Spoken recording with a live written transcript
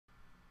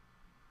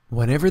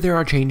Whenever there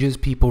are changes,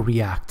 people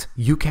react.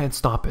 You can't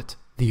stop it.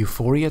 The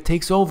euphoria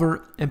takes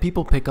over and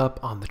people pick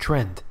up on the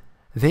trend.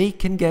 They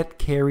can get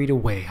carried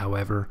away,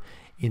 however.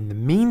 In the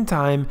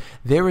meantime,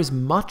 there is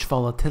much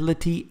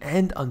volatility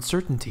and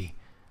uncertainty.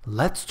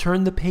 Let's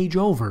turn the page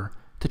over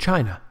to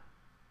China.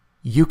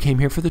 You came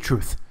here for the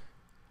truth.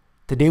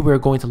 Today we are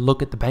going to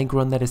look at the bank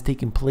run that has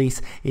taken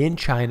place in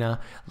China.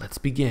 Let's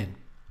begin.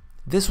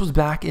 This was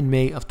back in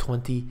May of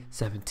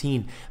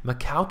 2017.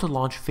 Macau to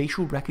launch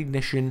facial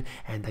recognition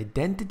and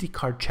identity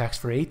card checks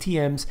for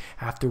ATMs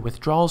after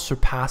withdrawals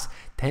surpass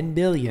 10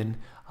 billion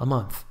a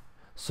month.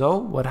 So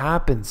what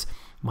happens?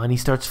 Money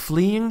starts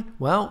fleeing.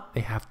 Well, they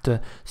have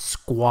to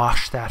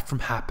squash that from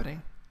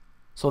happening.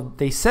 So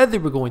they said they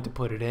were going to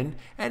put it in,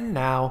 and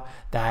now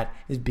that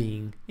is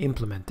being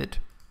implemented.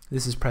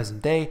 This is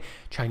present day.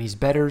 Chinese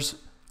bettors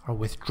are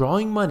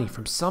withdrawing money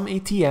from some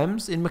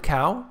ATMs in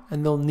Macau,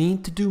 and they'll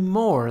need to do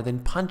more than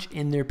punch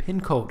in their PIN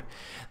code.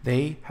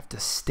 They have to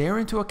stare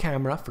into a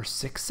camera for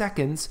 6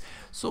 seconds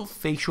so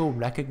facial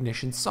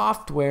recognition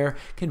software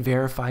can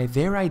verify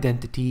their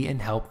identity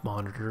and help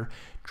monitor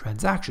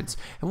transactions.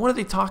 And what are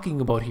they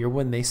talking about here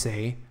when they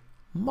say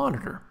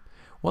monitor?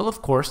 Well,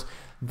 of course,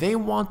 they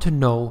want to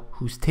know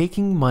who's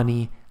taking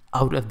money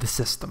out of the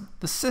system.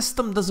 The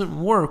system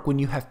doesn't work when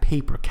you have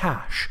paper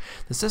cash.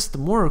 The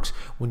system works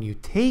when you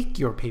take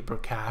your paper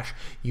cash,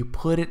 you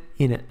put it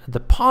in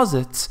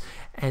deposits,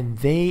 and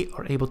they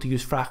are able to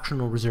use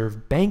fractional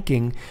reserve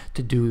banking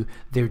to do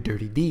their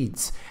dirty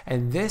deeds.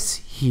 And this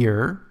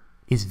here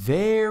is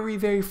very,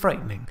 very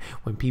frightening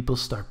when people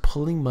start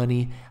pulling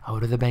money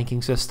out of the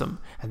banking system.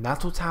 And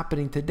that's what's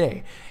happening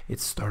today.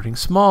 It's starting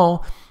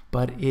small,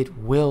 but it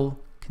will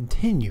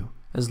continue.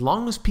 As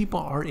long as people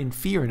are in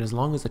fear and as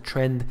long as the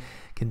trend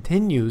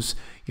continues,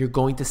 you're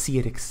going to see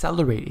it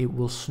accelerate. It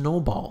will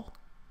snowball.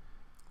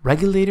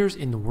 Regulators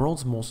in the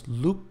world's most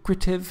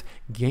lucrative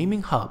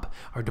gaming hub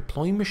are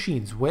deploying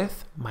machines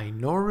with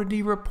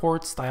Minority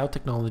Report style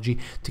technology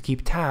to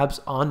keep tabs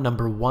on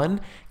 #1,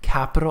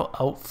 capital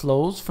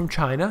outflows from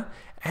China,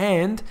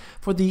 and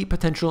for the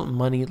potential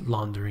money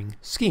laundering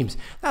schemes.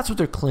 That's what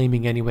they're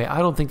claiming anyway. I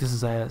don't think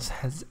this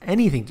has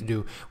anything to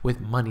do with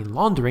money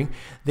laundering.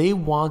 They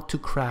want to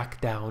crack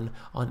down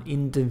on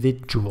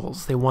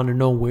individuals. They want to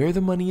know where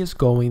the money is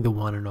going. They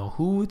want to know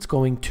who it's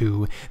going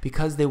to,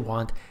 because they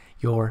want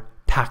your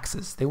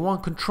taxes. They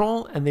want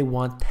control and they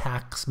want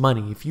tax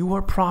money. If you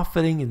are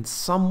profiting in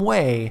some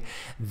way,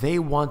 they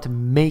want to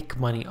make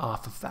money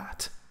off of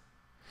that.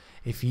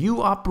 If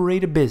you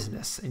operate a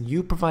business and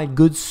you provide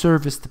good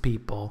service to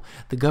people,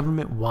 the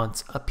government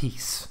wants a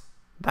piece.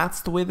 That's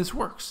the way this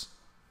works.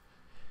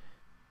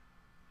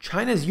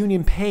 China's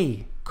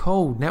UnionPay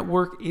code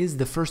network is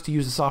the first to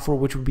use the software,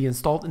 which would be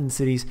installed in the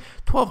city's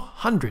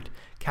 1,200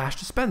 cash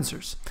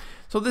dispensers.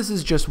 So this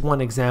is just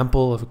one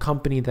example of a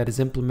company that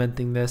is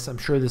implementing this. I'm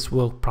sure this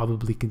will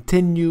probably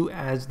continue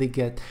as they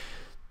get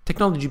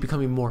technology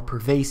becoming more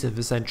pervasive,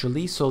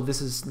 essentially. So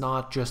this is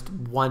not just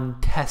one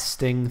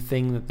testing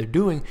thing that they're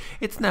doing.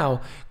 It's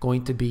now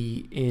going to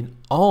be in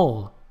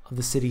all of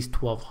the city's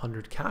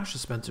 1,200 cash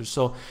dispensers.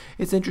 So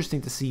it's interesting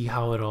to see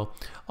how it'll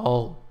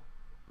all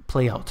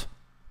play out.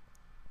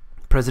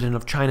 President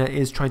of China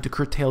is trying to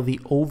curtail the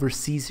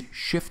overseas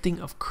shifting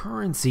of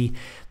currency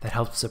that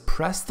helps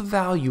suppress the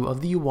value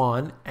of the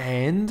yuan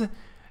and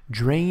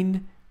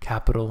drain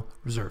capital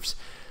reserves.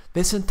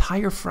 This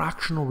entire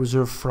fractional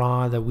reserve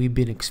fraud that we've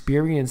been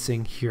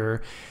experiencing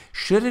here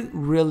shouldn't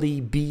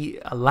really be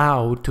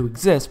allowed to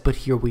exist, but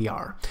here we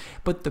are.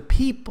 But the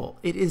people,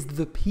 it is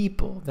the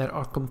people that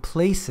are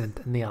complacent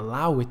and they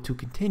allow it to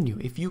continue.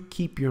 If you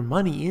keep your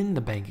money in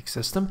the banking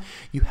system,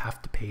 you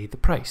have to pay the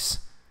price.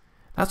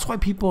 That's why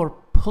people are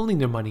pulling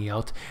their money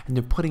out and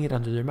they're putting it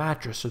under their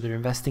mattress, or they're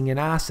investing in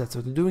assets,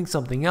 or they're doing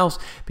something else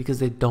because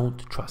they don't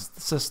trust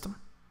the system.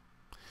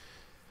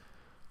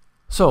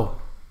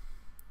 So,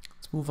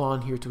 move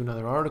on here to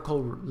another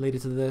article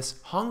related to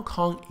this. Hong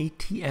Kong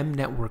ATM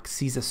network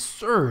sees a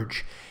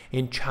surge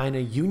in China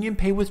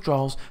UnionPay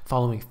withdrawals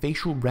following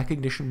facial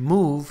recognition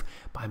move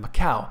by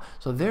Macau.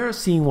 So they're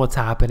seeing what's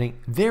happening.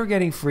 They're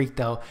getting freaked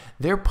out.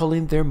 They're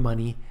pulling their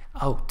money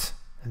out.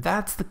 And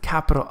that's the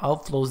capital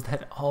outflows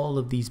that all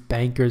of these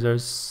bankers are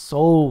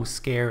so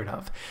scared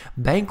of.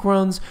 Bank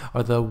runs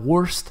are the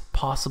worst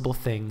possible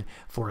thing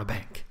for a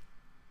bank.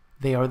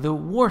 They are the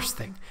worst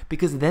thing,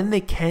 because then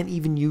they can't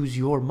even use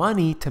your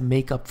money to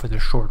make up for the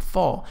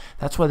shortfall.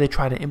 That's why they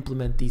try to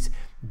implement these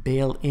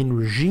bail-in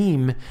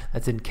regime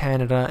that's in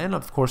Canada and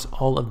of course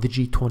all of the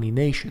G20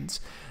 nations.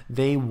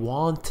 They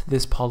want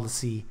this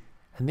policy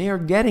and they are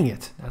getting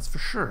it, that's for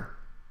sure.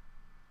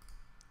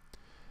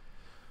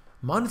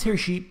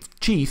 Monetary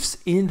chiefs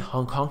in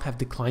Hong Kong have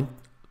declined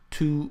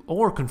to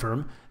or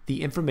confirm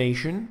the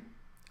information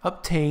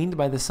obtained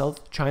by the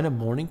South China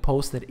Morning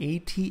Post that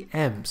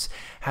ATMs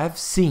have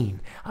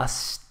seen a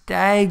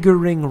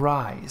staggering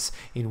rise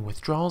in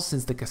withdrawals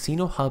since the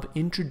casino hub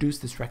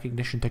introduced this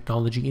recognition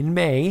technology in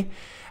May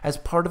as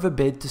part of a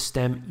bid to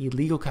stem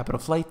illegal capital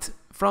flight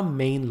from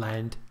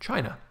mainland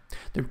China.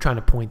 They're trying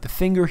to point the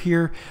finger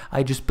here.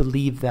 I just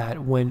believe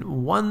that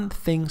when one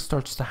thing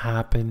starts to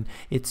happen,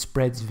 it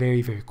spreads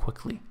very, very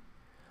quickly.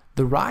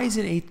 The rise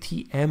in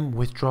ATM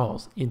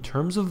withdrawals in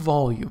terms of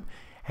volume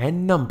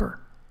and number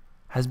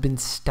has been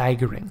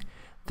staggering.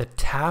 The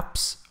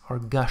taps are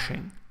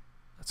gushing.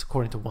 That's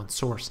according to one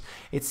source.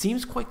 It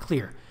seems quite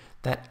clear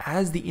that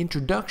as the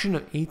introduction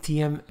of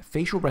ATM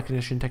facial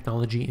recognition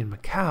technology in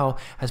Macau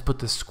has put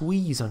the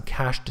squeeze on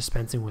cash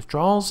dispensing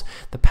withdrawals,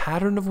 the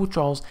pattern of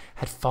withdrawals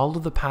had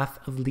followed the path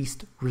of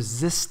least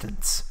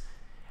resistance,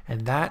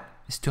 and that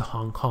is to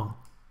Hong Kong.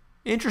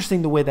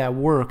 Interesting the way that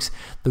works,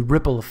 the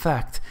ripple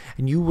effect,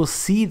 and you will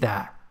see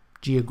that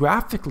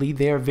geographically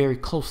they are very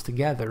close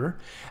together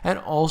and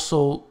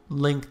also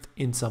linked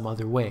in some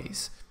other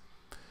ways.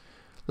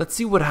 Let's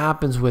see what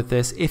happens with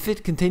this. If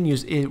it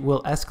continues, it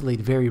will escalate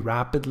very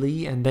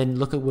rapidly. And then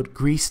look at what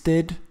Greece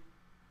did.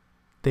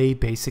 They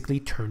basically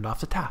turned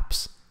off the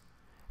taps.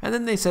 And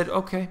then they said,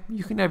 okay,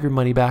 you can have your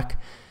money back.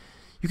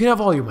 You can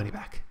have all your money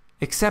back.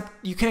 Except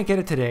you can't get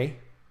it today.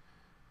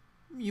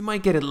 You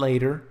might get it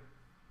later.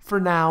 For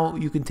now,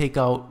 you can take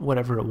out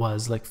whatever it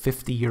was, like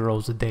 50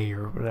 euros a day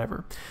or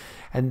whatever.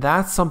 And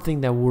that's something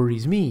that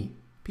worries me.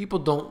 People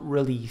don't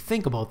really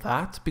think about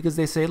that because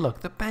they say, look,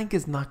 the bank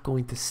is not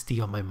going to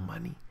steal my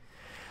money.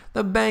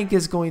 The bank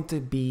is going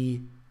to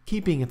be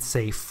keeping it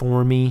safe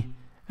for me,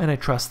 and I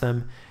trust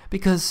them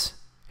because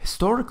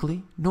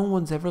historically, no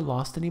one's ever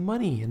lost any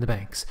money in the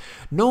banks.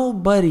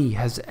 Nobody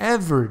has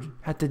ever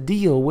had to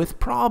deal with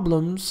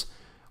problems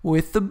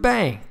with the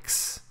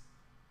banks.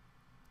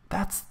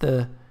 That's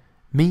the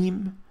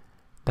meme,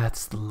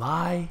 that's the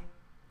lie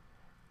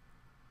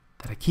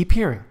that I keep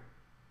hearing.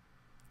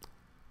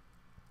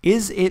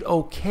 Is it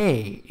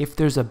okay if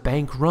there's a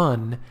bank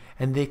run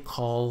and they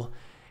call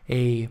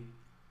a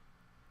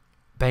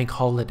bank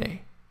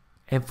holiday?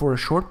 And for a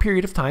short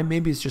period of time,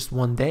 maybe it's just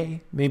one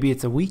day, maybe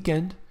it's a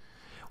weekend,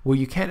 where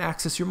you can't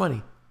access your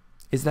money.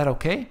 Is that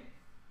okay?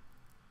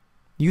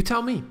 You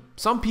tell me.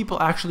 Some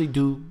people actually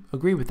do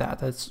agree with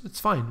that. It's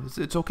fine.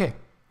 It's okay.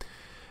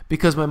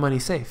 Because my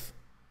money's safe.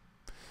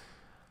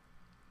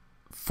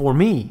 For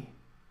me,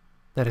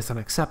 that is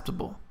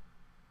unacceptable.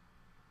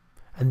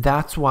 And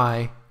that's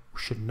why we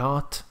should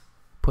not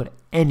put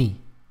any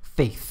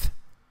faith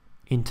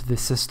into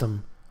this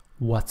system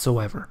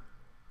whatsoever.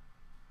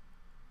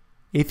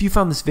 If you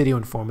found this video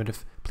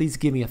informative, please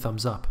give me a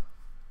thumbs up.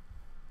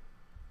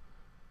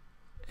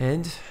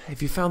 And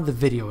if you found the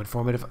video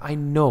informative, I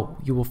know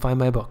you will find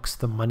my books,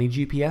 The Money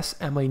GPS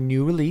and my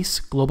new release,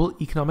 Global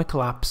Economic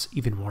Collapse,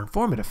 even more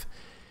informative.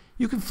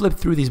 You can flip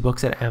through these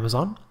books at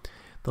Amazon.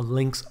 The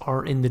links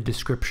are in the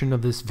description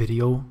of this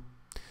video.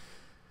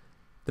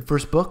 The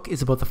first book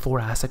is about the 4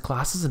 asset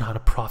classes and how to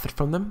profit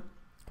from them,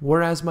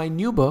 whereas my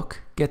new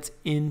book gets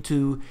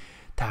into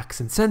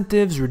tax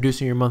incentives,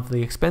 reducing your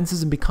monthly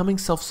expenses, and becoming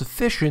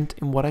self-sufficient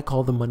in what I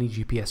call the Money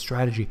GPS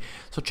strategy.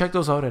 So check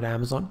those out at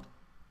Amazon.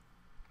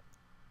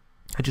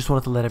 I just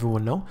wanted to let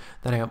everyone know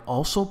that I am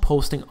also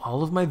posting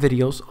all of my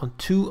videos on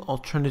 2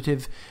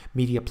 alternative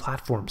media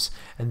platforms,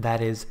 and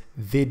that is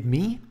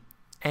VidMe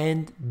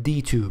and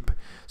DTube.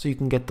 So you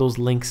can get those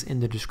links in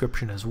the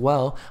description as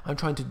well. I'm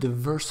trying to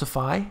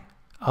diversify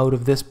out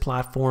of this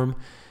platform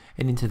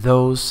and into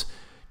those.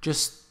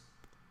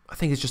 I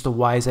think it's just a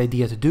wise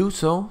idea to do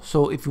so.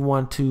 So if you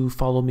want to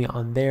follow me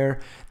on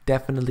there,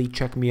 definitely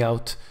check me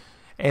out.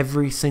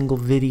 Every single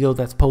video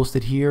that's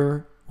posted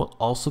here will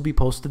also be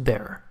posted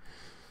there.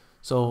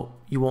 So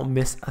you won't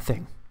miss a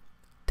thing.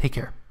 Take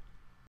care.